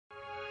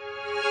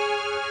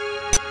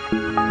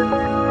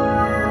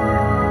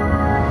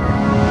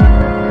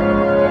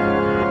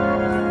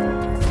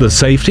The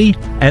safety,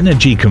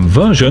 energy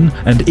conversion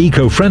and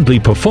eco-friendly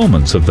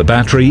performance of the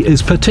battery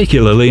is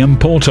particularly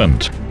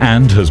important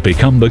and has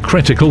become the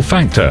critical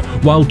factor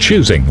while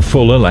choosing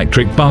full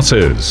electric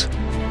buses.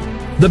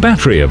 The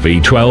battery of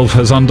E12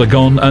 has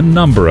undergone a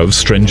number of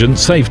stringent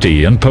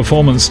safety and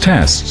performance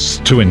tests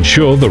to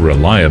ensure the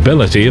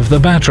reliability of the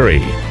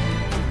battery.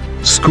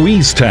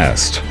 Squeeze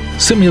test.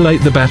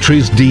 Simulate the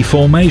battery's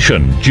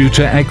deformation due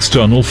to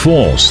external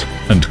force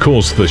and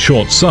cause the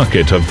short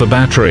circuit of the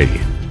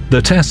battery.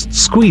 The test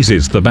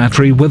squeezes the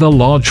battery with a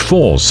large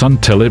force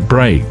until it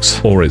breaks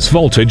or its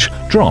voltage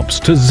drops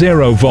to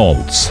 0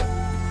 volts.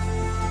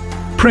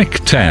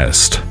 Prick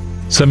test.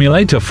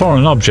 Simulate a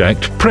foreign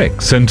object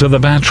pricks into the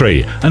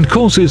battery and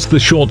causes the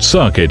short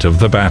circuit of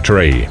the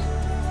battery.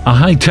 A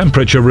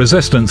high-temperature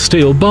resistant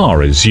steel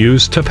bar is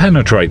used to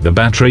penetrate the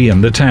battery in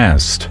the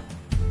test.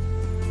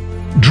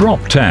 Drop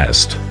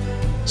test.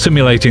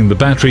 Simulating the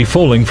battery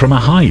falling from a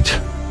height.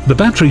 The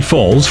battery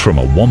falls from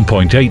a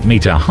 1.8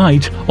 meter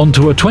height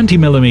onto a 20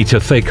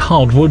 mm thick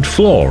hardwood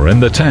floor in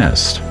the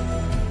test.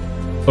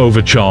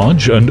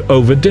 Overcharge and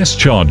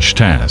overdischarge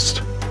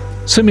test.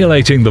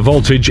 Simulating the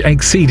voltage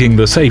exceeding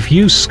the safe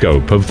use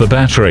scope of the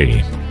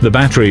battery. The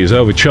battery is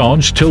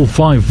overcharged till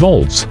 5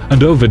 volts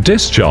and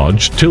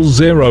overdischarged till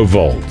 0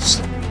 volts.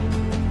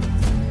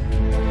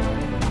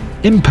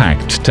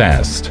 Impact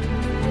test.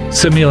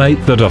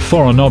 Simulate that a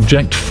foreign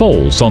object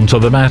falls onto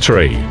the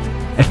battery.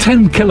 A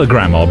 10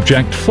 kg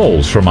object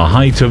falls from a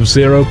height of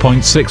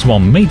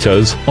 0.61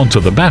 meters onto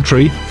the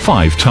battery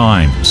 5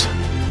 times.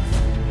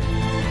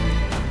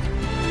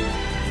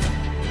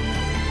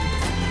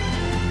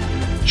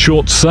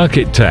 Short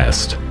circuit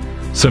test.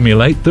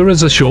 Simulate there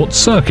is a short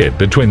circuit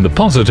between the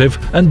positive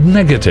and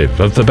negative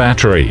of the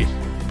battery.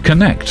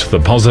 Connect the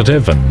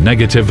positive and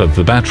negative of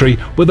the battery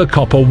with a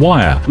copper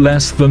wire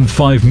less than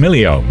 5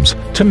 milliohms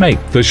to make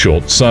the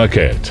short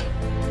circuit.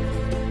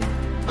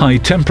 High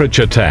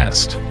temperature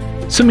test.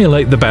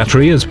 Simulate the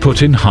battery is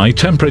put in high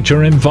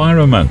temperature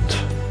environment.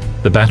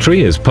 The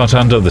battery is put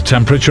under the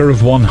temperature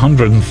of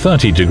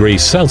 130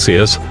 degrees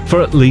Celsius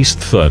for at least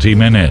 30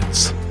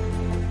 minutes.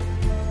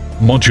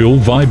 Module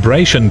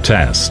vibration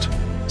test.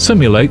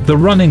 Simulate the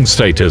running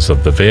status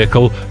of the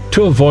vehicle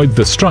to avoid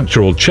the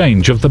structural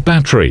change of the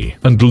battery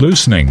and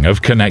loosening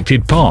of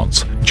connected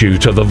parts due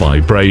to the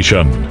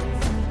vibration.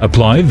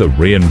 Apply the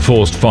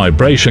reinforced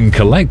vibration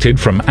collected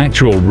from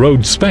actual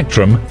road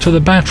spectrum to the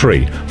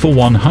battery for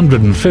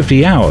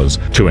 150 hours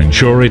to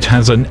ensure it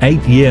has an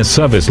 8-year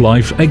service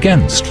life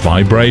against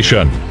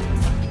vibration.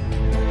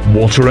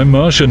 Water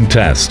immersion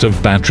test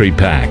of battery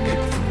pack.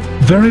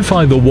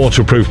 Verify the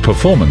waterproof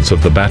performance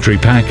of the battery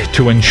pack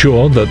to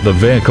ensure that the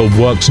vehicle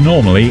works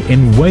normally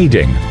in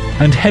wading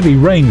and heavy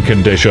rain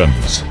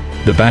conditions.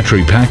 The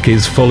battery pack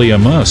is fully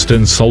immersed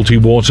in salty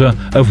water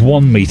of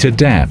 1 meter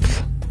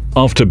depth.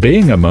 After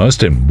being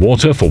immersed in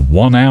water for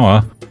 1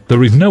 hour,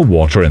 there is no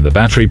water in the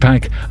battery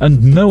pack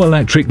and no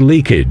electric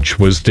leakage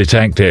was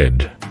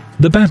detected.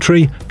 The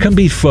battery can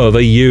be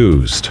further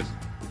used.